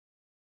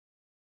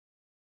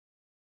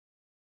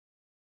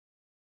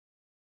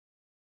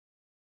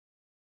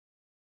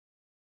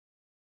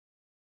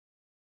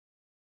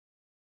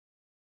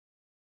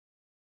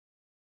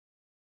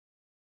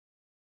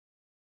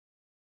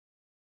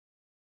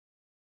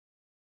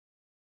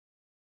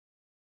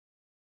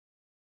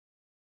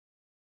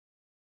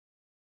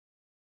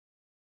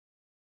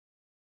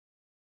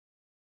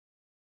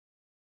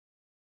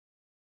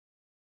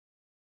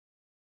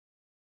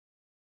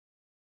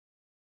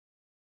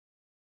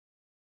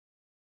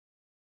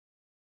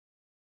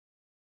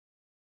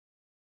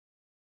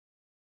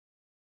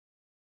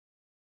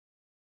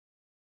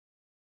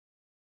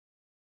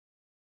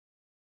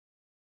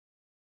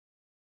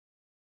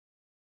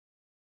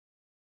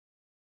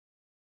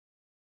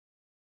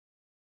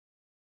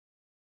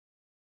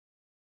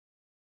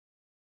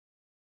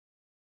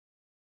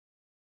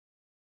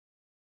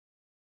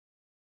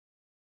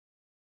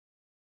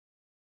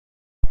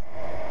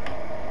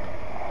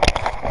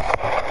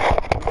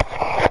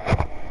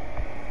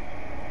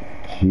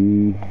GG.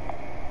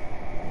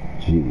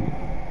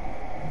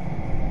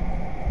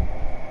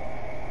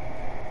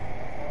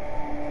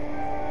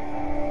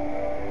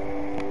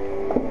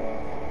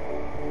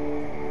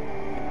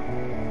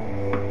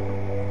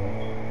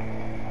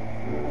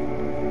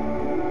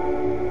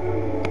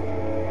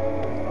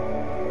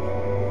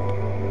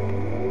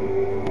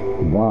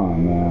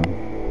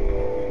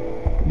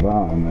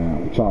 Ron, man.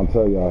 I'm trying to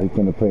tell y'all he's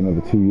gonna play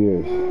another 2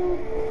 years.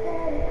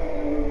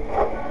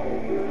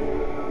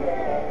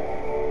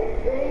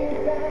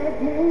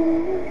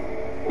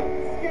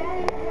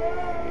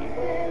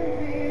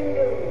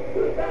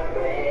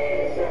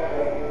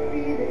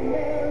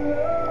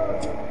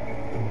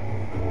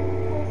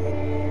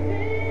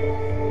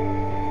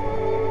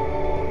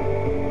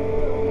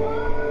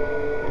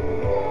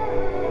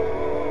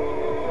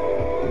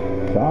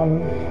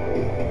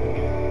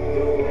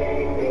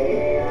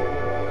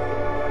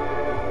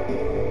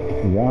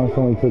 Giannis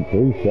only took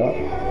 3 shots.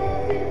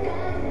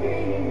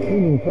 He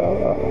didn't foul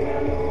out.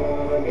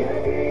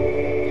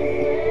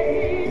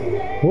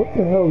 What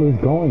the hell is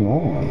going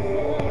on?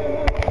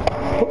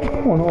 What's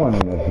going on in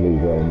this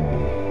league right now?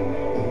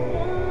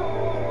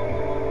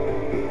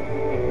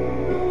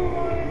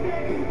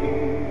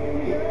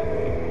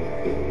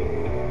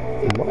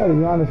 Why did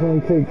Giannis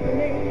only take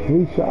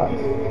 3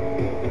 shots?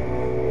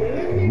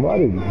 Why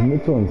did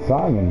Mitchell and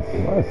Simons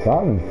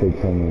take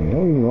so many?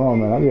 Don't get me wrong,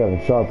 man. I be having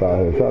Sharp out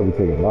here. Sharp be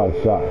taking a lot of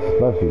shots,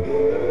 especially.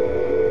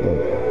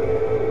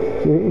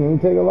 Shit, he didn't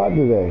take a lot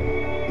today.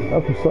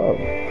 That's what's up.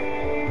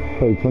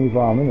 Played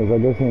 25 minutes. I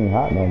guess he ain't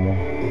hot no more.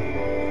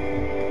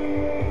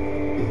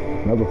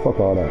 Never fuck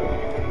all that.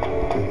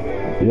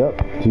 Yep,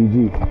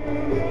 GG.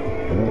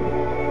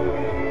 Yep.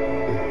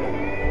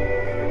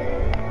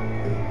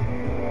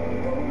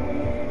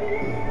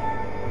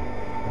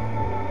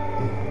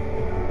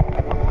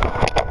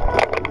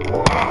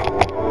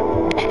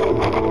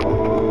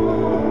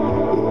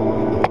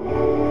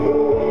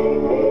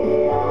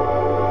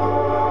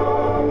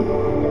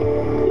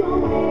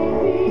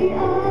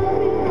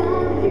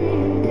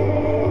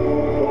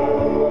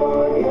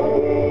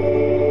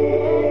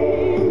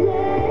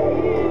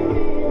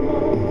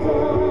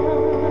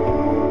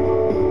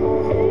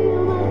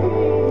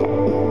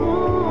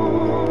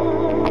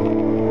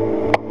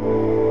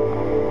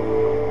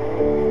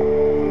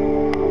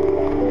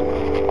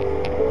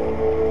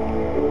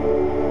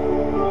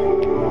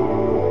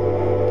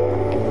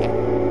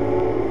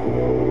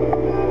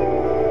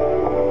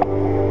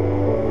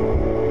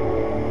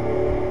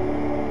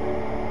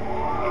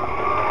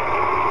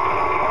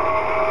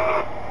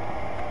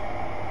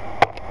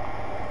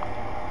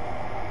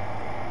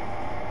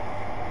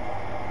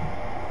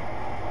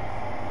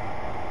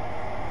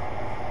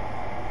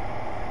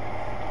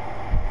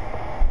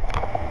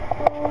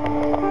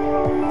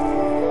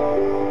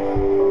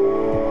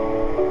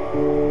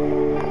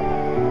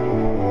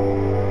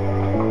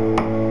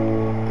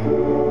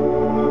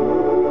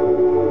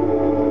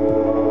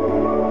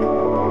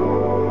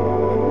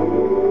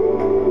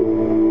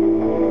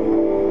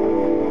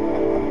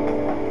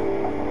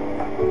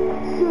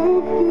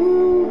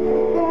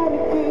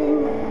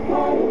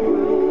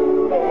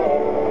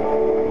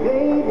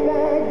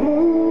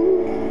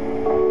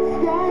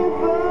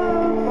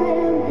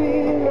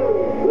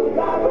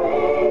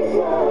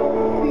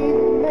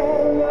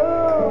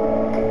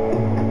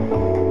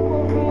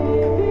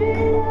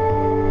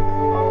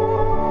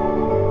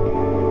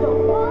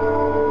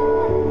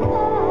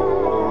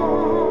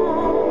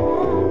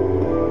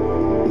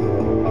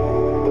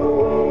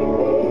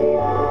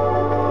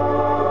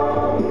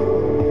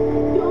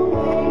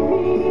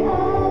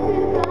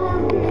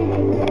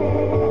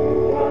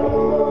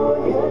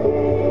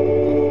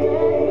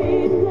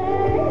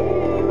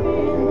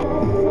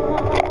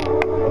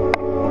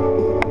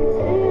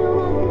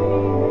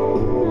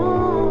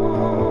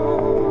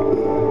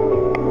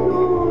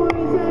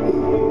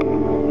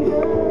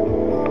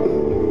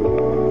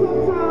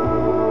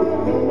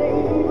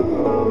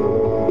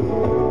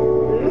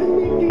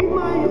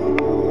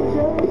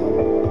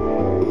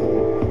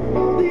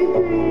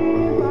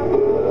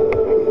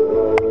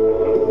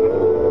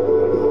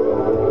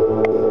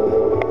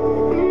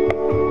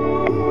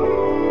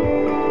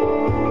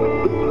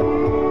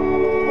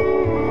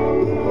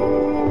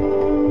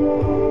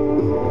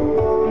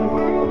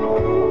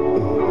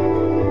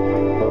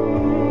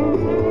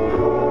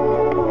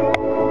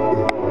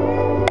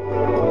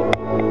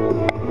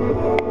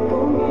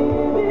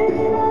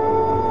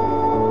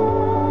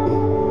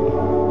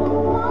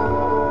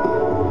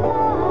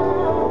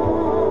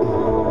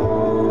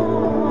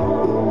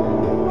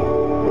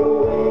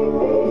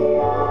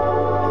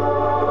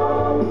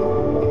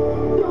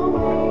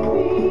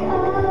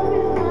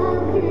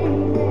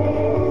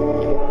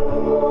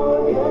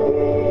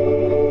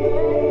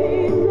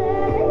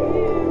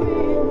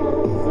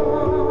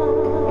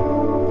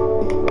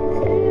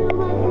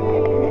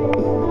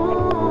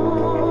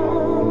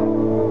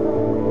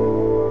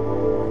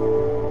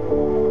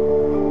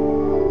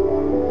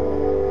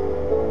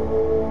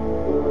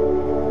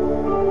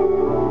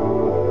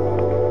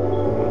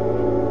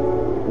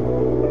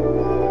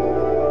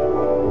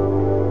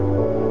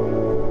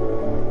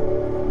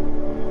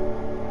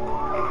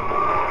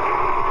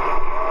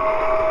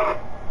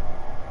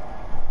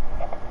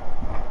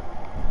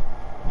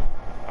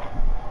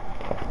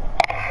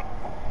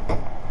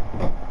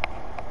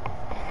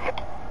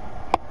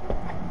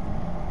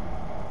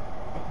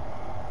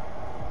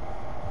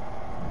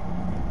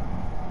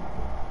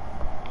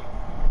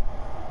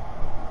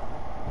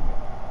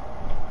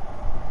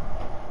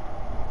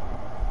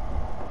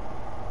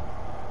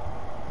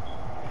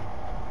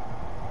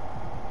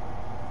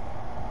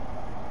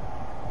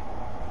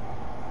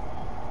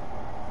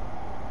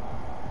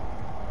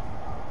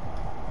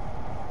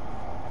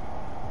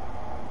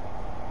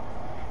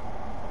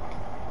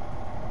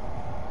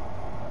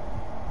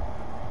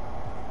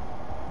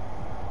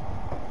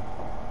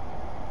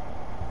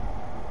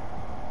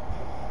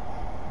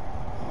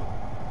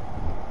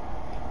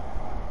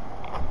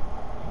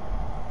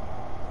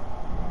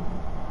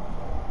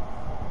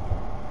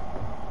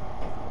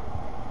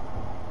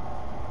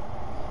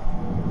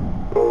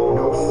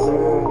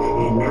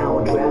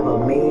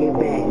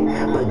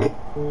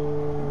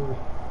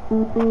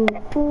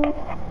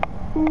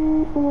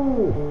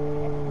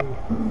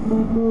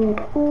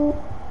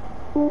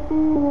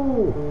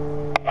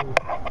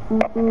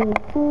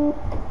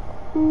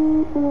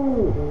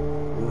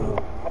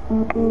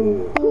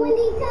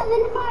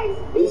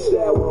 It's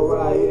that one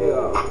right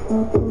here.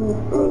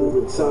 Early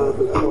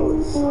retirement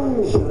parties.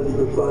 Shawty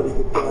your body,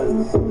 your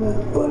bodies.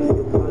 Body,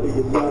 your body,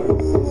 your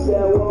bodies. It's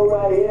that one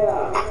right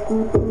here.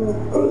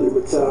 Early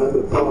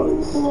retirement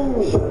parties.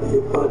 Shawty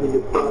your body,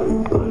 your body.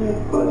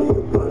 Body,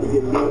 your body,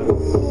 your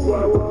bodies. It's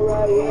that one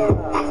right here.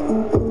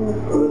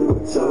 Early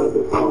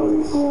retirement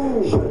parties.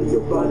 Shawty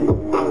your body, your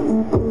body.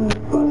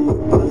 Body, your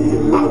body,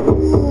 your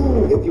bodies.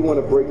 If you want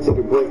a break, take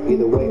a break.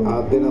 Either way,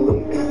 I'll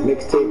ventilate.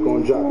 Mixtape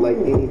gon' drop like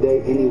any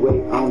day,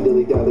 anyway. I don't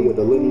dilly-dally or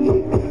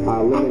delineate. I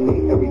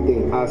eliminate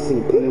everything I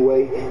see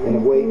anyway. In a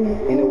way,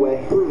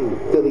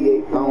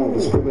 affiliate. I don't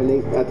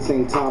discriminate. At the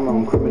same time, I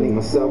don't incriminate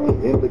myself.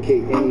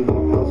 Implicate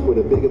anyone else with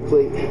a bigger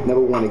plate. Never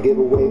want to give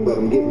away, but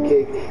I'm getting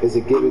cake. It's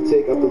a give and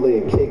take. I have to lay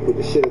a cake with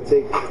the shit I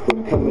take.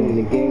 But coming in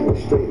the game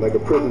with straight like a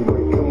prison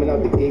break. Coming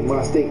out the gate,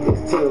 my state is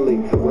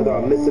titillate. Whether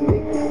I miss a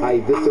mate, I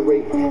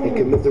eviscerate and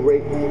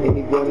commiserate.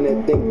 Anyone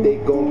that think they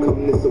gon'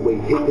 come this way.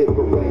 Hip hip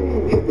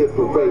parade, hip hip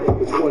parade.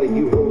 Which one of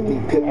you heard me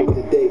pippin'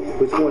 today?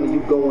 Which one of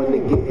you going to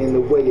get in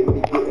the way of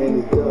me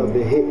getting the dub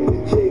and hitting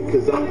the J?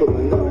 Cause I'm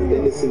pulling up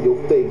and it's in your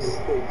face.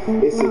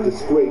 It's a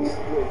disgrace.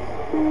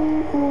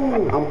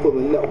 I'm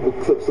pulling up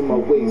with clips on my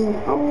waist.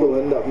 I'm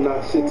pulling up,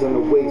 not shit on the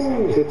waist.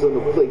 Shit on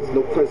the plates,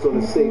 no press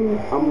on the safe.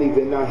 I'm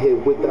leaving out here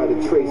without a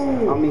trace.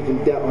 I'm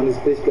even doubt on this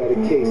bitch got a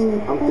case.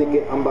 I'm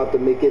thinking I'm about to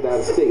make it out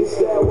of state. It's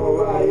that one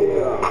right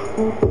here.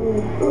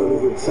 Early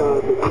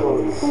retirement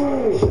parties.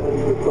 Shawty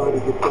your body,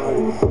 your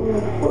bodies.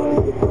 Body,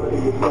 your body,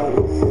 your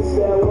bodies. It's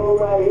that one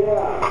right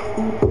here.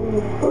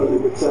 Early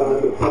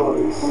retirement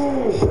parties.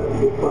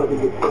 Shawty your body,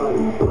 your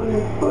body.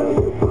 Body,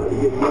 your body,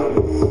 your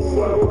bodies. It's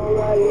that one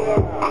right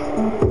here.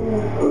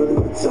 Early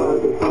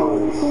retirement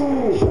parties.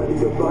 Shawty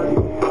your body,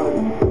 your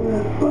body.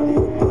 Body,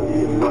 your body,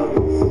 your bodies.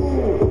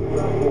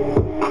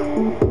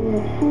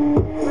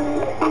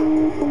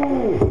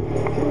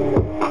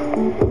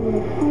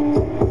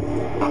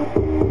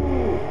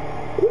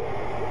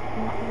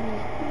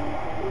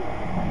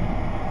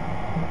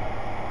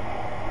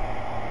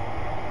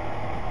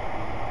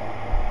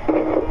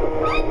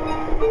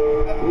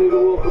 Nigga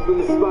woke up in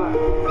the spot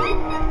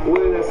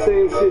wearing that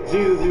same shit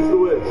Jesus used to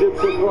wear.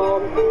 Egyptian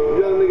cloth,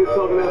 young nigga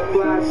talking that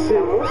fly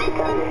shit.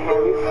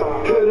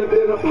 Could have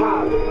been a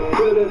pilot,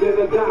 could have been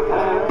a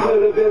doctor,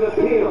 could have been a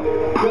pimp,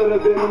 could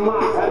have been a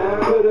monster,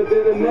 could have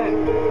been a neck,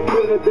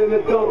 could have been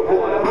a dope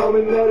boy.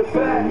 Homie, matter of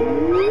fact,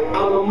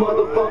 I'm a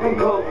motherfucking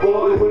coke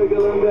boy,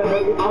 wiggling the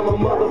head. I'm a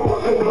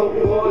motherfucking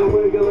coke boy,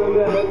 wiggling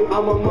the head.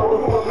 I'm a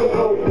motherfucking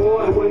coke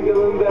boy,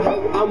 wiggling the head.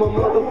 I'm a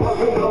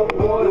motherfucking coke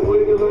boy,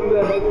 wiggling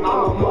the head. I'm a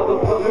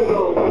motherfucking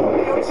coke boy.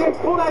 Hey, yo, chicks,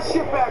 pull that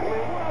shit back,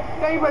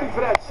 man. They ain't ready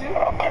for that shit.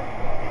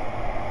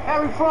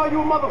 Harry Fraud, you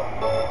a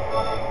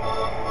motherfucker.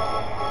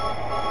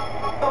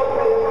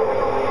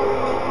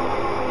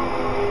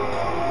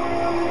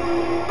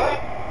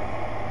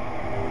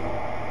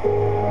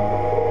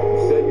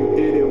 Said you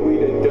did it, we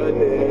done done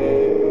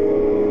that.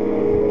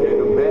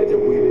 Can't imagine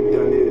we done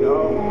done it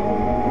all.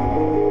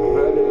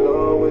 Fell in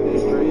love with the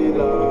street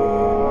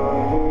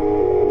life.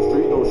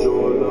 Street don't show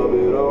love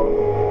at all.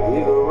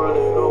 Either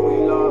running or we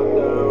locked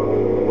down.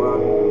 Why?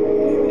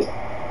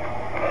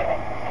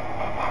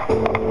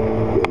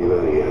 Get you out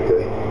of here,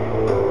 okay?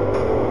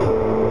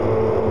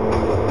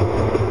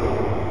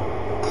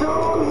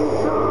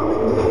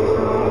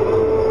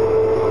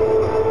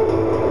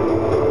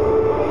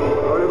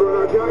 Alright, everyone,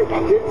 our guy,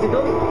 get to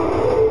go.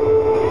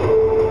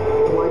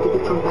 Why did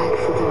you come back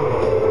for them?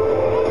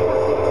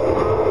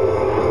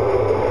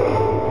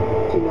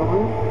 Do you know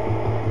her?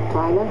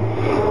 Tyler?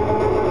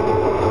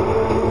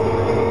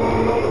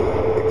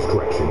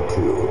 Extraction 2,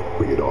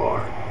 rated R.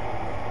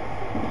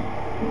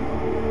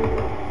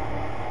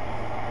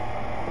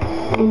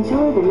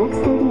 Enjoy the next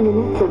 30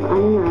 minutes of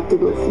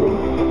uninterrupted listening.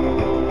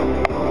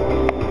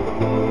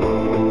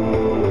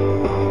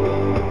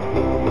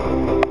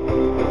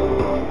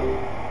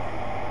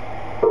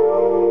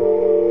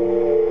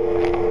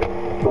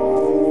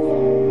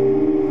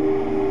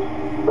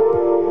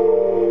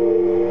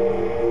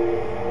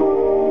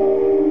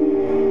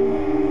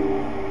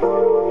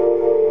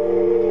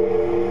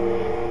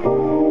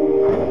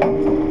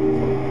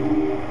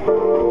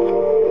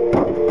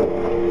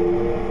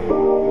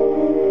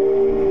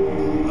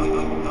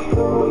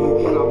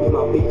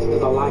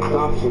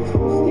 Options.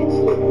 Stitch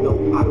lip, no,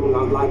 I do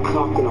not like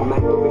talking. I'm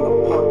active in the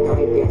park, I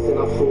ain't guessing,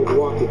 I'm soon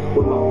walking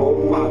with my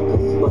old five,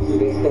 cause as much as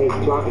they stay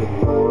plotting.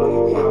 No,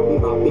 you cannot be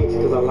my bitch,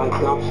 cause I like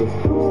options.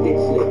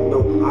 Stitch lip, no,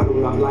 I do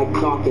not like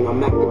talking.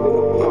 I'm active in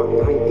the park,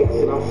 I ain't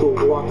guessing, I'm soon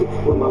walking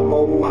with my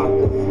old five,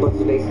 cause as but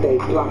they stay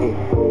plotting.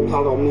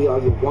 Call on me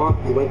all you want,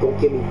 you ain't gon'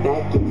 get me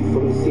back. If you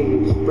from the city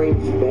of the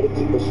springs, you better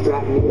keep a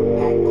strap in the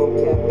pack. Come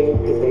tap in,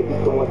 cause they be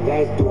going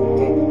fast.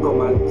 Doing that, come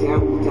out of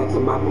town, we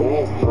taxing my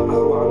gas. I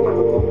swear I'll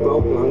never go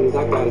broke, long as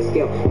I got a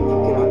scale. If you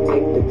cannot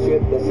take the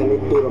trip, let's send it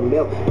through the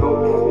mail.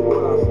 Don't ask me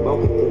what I'm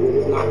smoking, cause it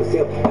is not for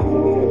sale. After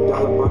me $1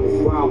 on this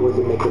where I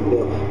wasn't making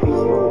bill.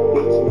 Beast mode,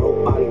 bitch,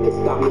 nobody can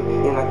stop me.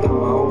 And I got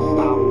my own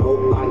style,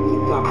 nobody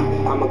can copy.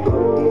 I'ma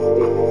go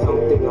distance,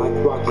 something like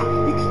Rocky.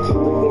 You can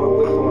keep the foreign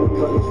whips on the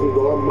cutlass, we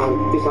go money.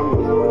 Bitch, I'm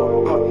really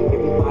well apart,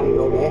 everybody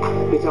know that.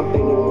 Bitch, I'm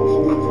banging on the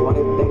streets while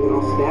they banging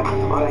on Snap.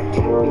 All that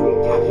cat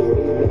beating captions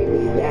really make me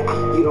laugh.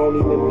 You don't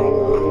even bang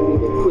a hook, you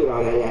need to quit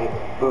all that act.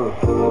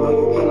 No,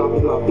 you cannot be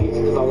my bitch,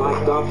 cause I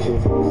like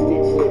options.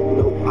 Stitch lip,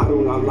 no, I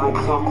do not like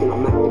talking.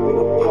 I'm active in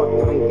the park,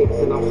 I ain't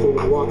dancing, I'm full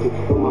of walking.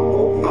 With my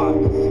old five,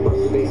 cause it's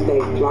versus they stay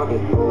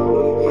plotting. No,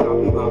 you cannot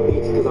be my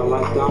bitch, cause I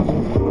like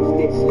options.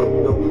 Stitch lip,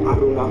 no, I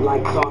do not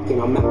like talking.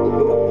 I'm active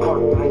in the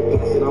park, I ain't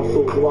dancing, I'm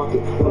full of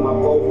walking. With my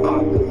old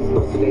five, cause it's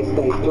versus they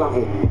stay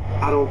plotting.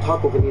 I don't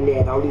talk over the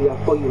net, I'll leave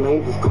that for you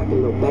lame. Just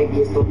cracking little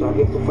baby, it's so dark,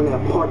 so from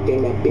that park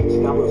game. That bitch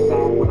got real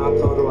sad when I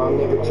told her I'll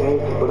never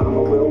change. But I'm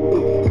a real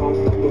beat, so I'm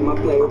stuck in my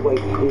play away.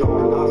 You know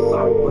I'm not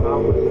sorry, but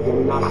I'm really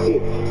am not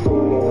shit.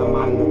 Soon as I'm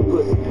out of the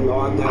pussy, you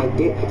know I gotta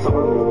dip.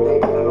 Sorry little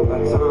baby, I don't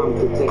got time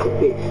to take a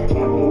pic.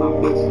 Can't be my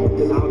bitch,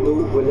 cause I don't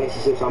do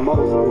relationships, I'm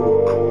old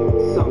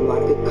school. Something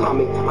like a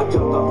comic, I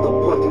jumped off the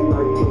porch at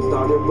 13,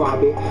 started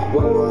robbing.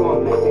 Where you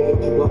from, man, say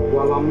hit you up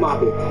while I'm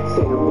mobbing.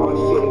 Say the wrong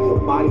shit and your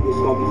body is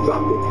gonna be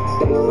dropping.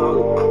 Stay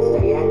solid,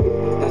 stay active,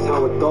 that's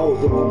how it goes.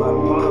 If you got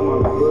a problem on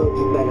the hood,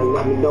 you better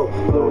let me know.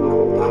 You don't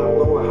even gotta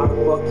lower, how the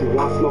fuck you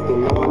want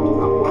smoking? No, I do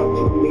not want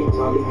you, bitch,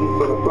 I'll leave you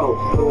for the bro.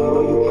 No,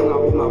 you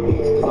cannot be my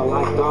bitch, cause I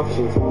like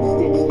options.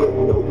 Stitch lip,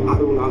 no, I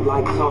do not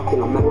like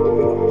talking. I'm active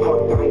in the park,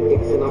 I ain't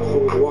dancing, I'm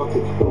full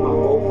walking. With my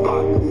old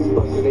five, cause it's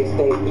busted, they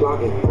stay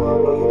plotting.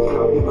 No, you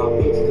cannot be my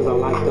bitch, cause I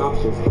like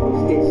options.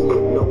 Stitch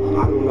lip, no,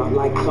 I do not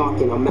like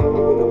talking. I'm active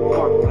in the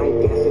park, I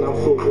ain't dancing, I'm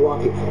full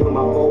walking. With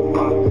my old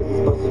five, cause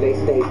it's busted, they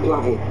stay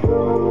plotting.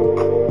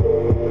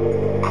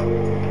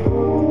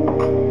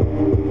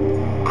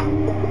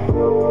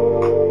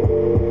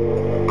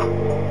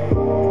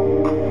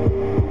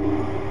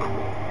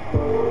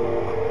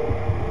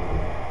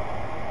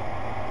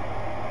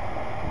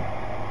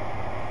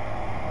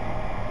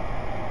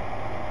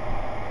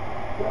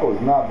 That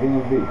was not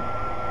BMV.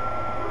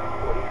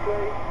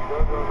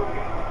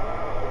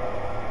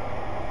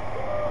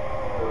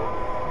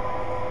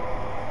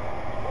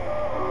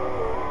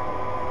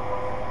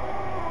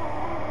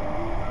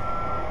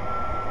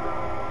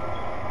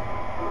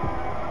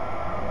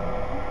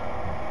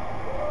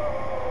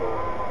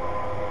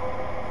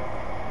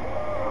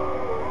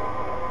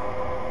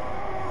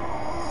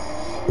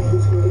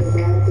 Niggas can get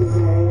back cause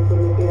I ain't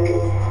from the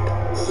game.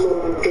 I'm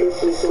smoking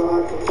cushions so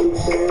I can keep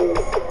saying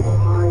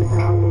high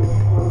power,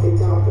 what they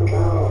talk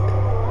about.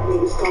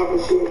 Niggas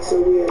talking shit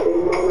so we at their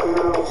mama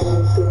house.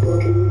 I'm sick of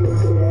beating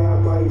today, I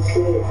might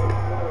sit.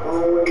 I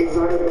don't wear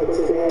designer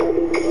today,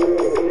 niggas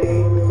red. It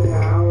ain't even an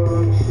hour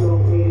on the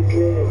smoke, me to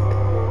zip.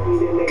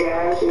 Beat a nigga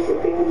ashes for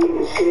thinking he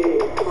the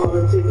shit. All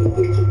the ticket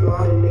get you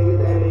blinded, nigga,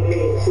 that it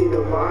ain't. See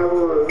the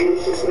viral or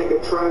vicious nigga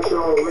trash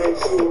on red.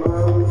 You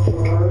heard what you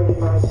heard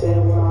and I said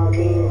what I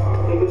mean.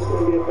 Niggas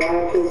gonna get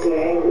back cause they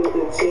ain't with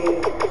the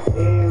team.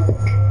 Damn,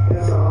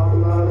 that's a whole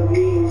lot of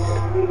these.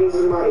 Niggas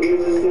in my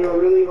ears is getting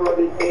really hard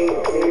to think,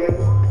 nigga.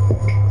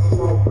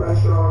 Smoke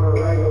pressure on a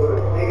regular,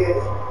 nigga.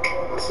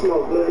 I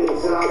smoke good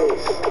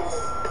exotics.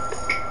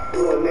 Do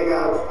a nigga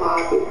out of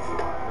pocket.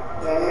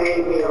 That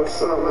hate me, I'm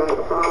something like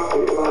a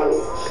profit. Like,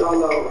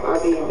 solo,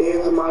 I need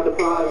bands in my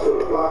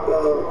deposit. Lock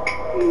up,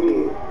 he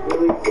be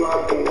really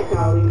flocking.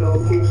 Cali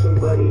don't keep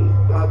somebody,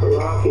 got the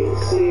rocket.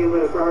 See him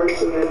in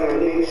person and that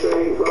nigga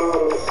straight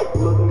bros.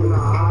 Look him in the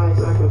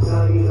eyes, I can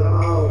tell he's a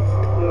hoe.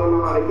 He don't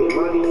know how to get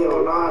money, he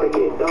don't know how to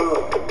get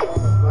dope.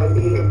 Like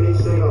being a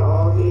bitch, nigga,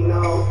 all he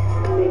know.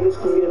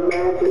 Niggas can get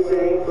mad cause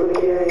they ain't for the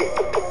game.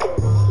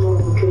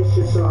 Smoking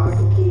bitches so I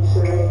can keep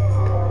saying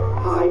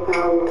high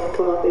power,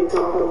 fuck they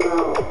talk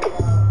about.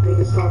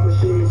 Niggas talking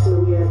shit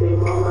till we at their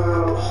mama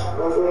house.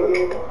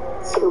 Okay?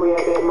 Till we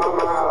at their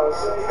mama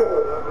house.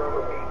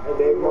 At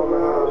their mama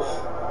house.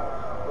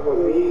 I'm a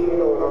B, you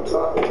know what I'm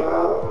talking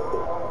about.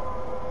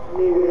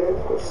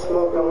 Nigga, we're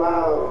smoking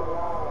loud.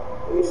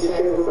 Niggas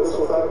changing for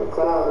some fucking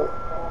cloud.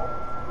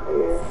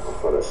 Nigga, I'm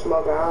finna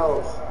smoke a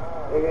house.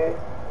 Nigga,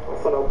 I'm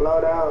finna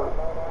blow down.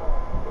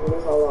 Nigga,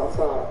 that's all on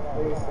top.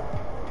 Nigga,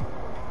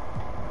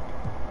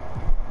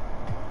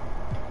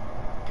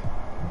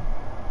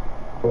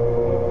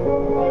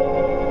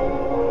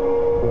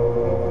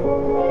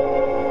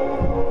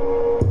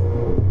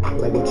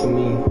 Like what you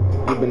mean?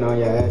 You been on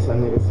your ass, y'all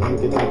niggas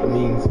ain't get type of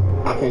means.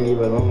 I can't leave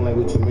it alone, like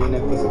what you mean?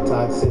 That pussy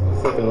toxic,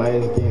 fucking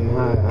lights getting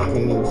high. I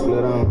can't even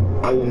slow down.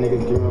 All you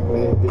niggas get up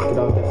in this bitch, get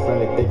off that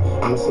friendly dick.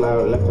 I'ma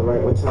slide left to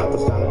right, watch out,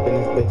 stand up in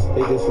this bitch.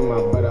 They just shoot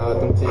my butt out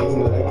them chains, you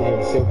know that can't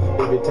be show.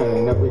 If we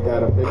turning up, we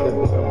gotta break that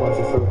bitch up bunch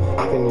of fruit.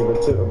 I can't even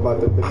trip about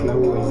the bitch, now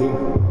who is you?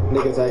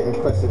 Niggas acting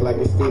questions like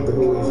it's stupid,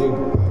 who is you?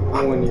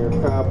 I wouldn't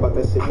even cry about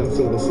that shit, them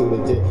shooters shoot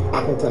legit.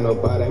 I can't tell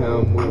nobody how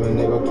I'm moving.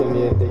 They gon' kill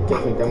me if they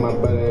catch me. Got my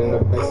brother in the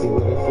backseat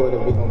with a 40.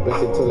 We gon'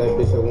 bless it till that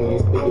bitch up when you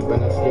speak it,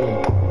 better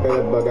scream. Heard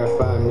a bug, got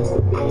 5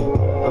 Mr. Bean.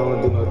 I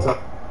don't do no talk.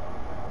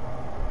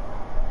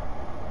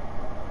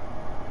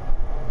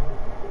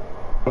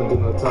 Don't do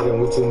no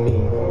talking, what you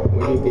mean?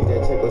 When you get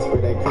that check, go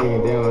spray that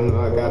cream. They don't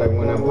know I got it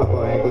when I pop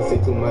out. Ain't gon' say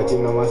too much, you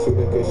know my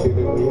shooter could shoot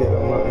it. We hit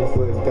him up and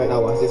for his gut. I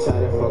watch the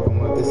shot and fuck him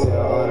up. This shit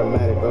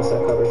automatic, bro. So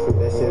I cover fruit,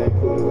 that shit ain't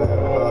cool. You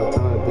having hard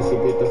times, bitch. You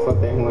get the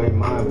fuck that who ain't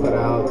mine. Put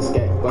her out the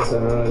scat. Bust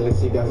her on the lip,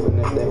 she got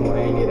finesse that who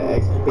ain't need an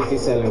ex. Bitch, you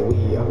selling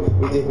weed, yo.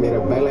 We just made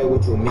a bag, like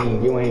what you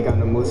mean? You ain't got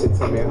no motion,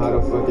 tell me how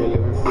the fuck you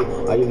living free.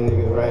 All you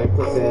niggas riding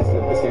pussy ass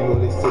little bitch can't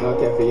hold this shit. Don't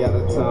care for you out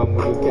of time.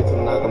 When you catch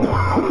him, knock him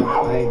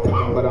out. I ain't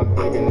thinking, but I'm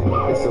thinking in the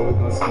bitch, so we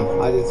gon' see.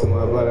 I just told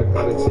my brother,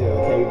 gotta chill,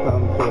 can't be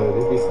poppin' pills.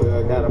 If you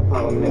swear I got a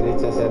problem in it,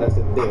 just said that's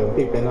the deal.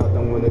 Peeping out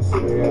them windows,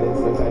 shooting at his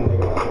face, like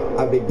nigga.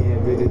 I begin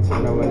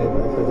vegetarian, I run it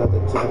back, cause out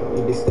the trap.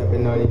 You be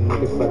stepping on these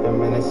niggas, fucking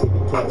man, that shit be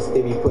capped.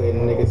 Still be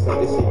putting niggas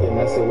up, this shit get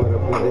messy with a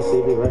blunt, this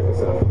shit be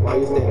reckless up. Why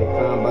you steady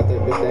crying about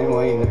that bitch, that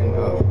who ain't nothing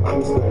up? I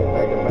be splitting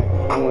back to back,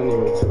 I won't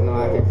even trip, no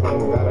I can't from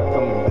you, gotta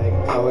coming back.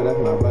 Call it up,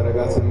 my brother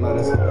got some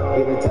mothers. We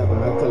been tapping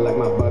her, cut like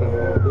my butter.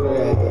 Do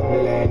that at the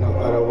mill, ain't no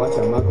other, watch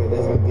her mouth,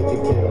 that's gonna get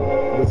you killed.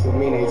 What you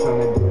mean, ain't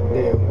tryna do the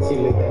deal? She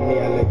looked at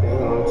me, I looked at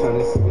her, I'm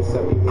tryna see what's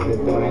up, you hit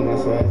the door, and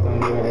that's your ass,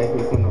 don't even ask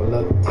me for no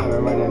luck. Time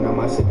running on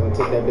my shit, don't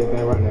take that bitch,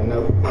 been running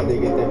up. Had to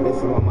get that bitch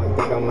from on my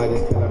dick, I might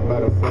just kill her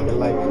brother, fuck it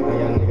like. Now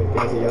y'all niggas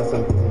fancy, y'all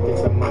some bitches, get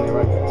your money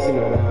right. She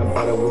know that I'm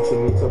about it, what you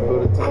need to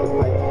blow the top of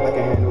pipe. I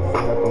can handle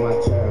food up on my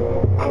chair.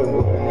 I been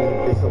whooping in the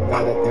bitch, hope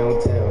God that they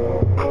don't tell.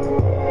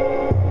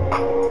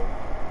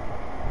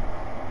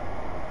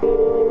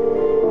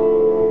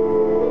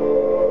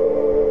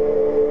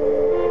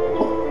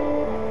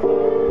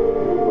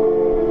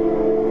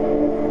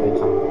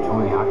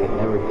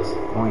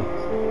 Disappoint.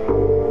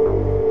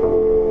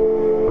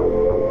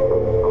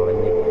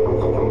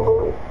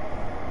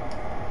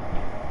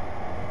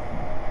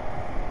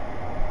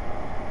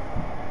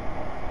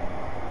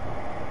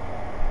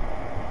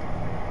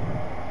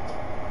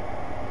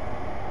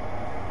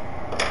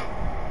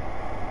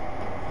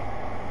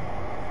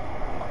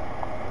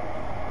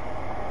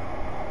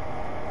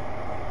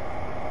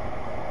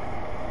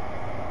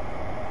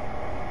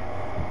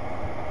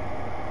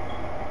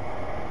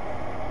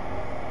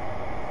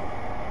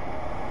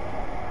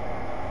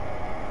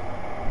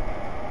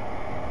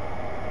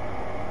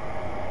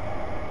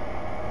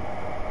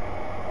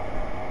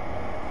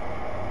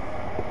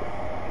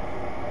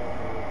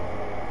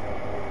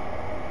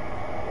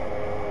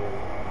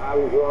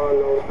 I'm drawing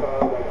those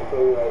cards, I can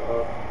show you like,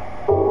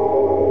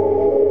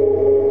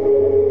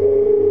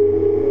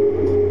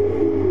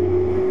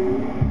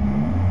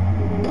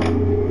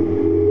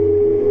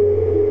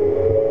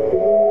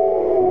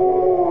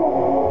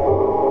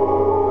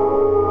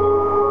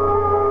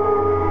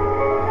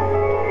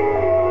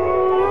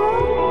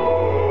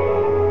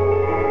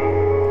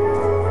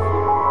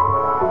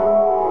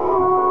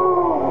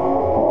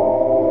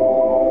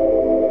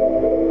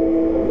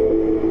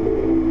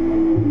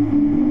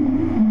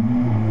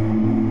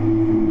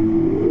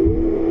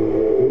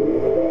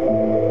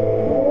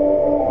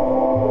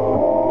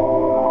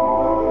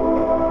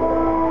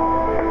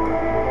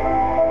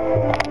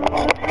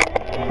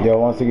 Yo,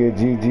 once again,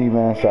 GG,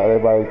 man. Shout out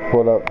everybody,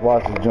 pull up,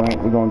 watch the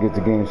joint. We're gonna get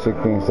to game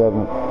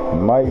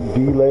 16-7. Might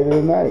be later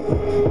tonight.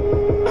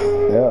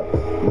 Yeah,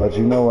 but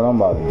you know what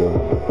I'm about to do.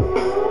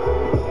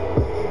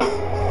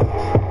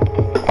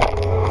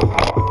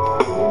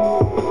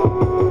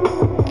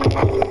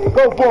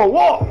 Go for a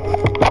walk!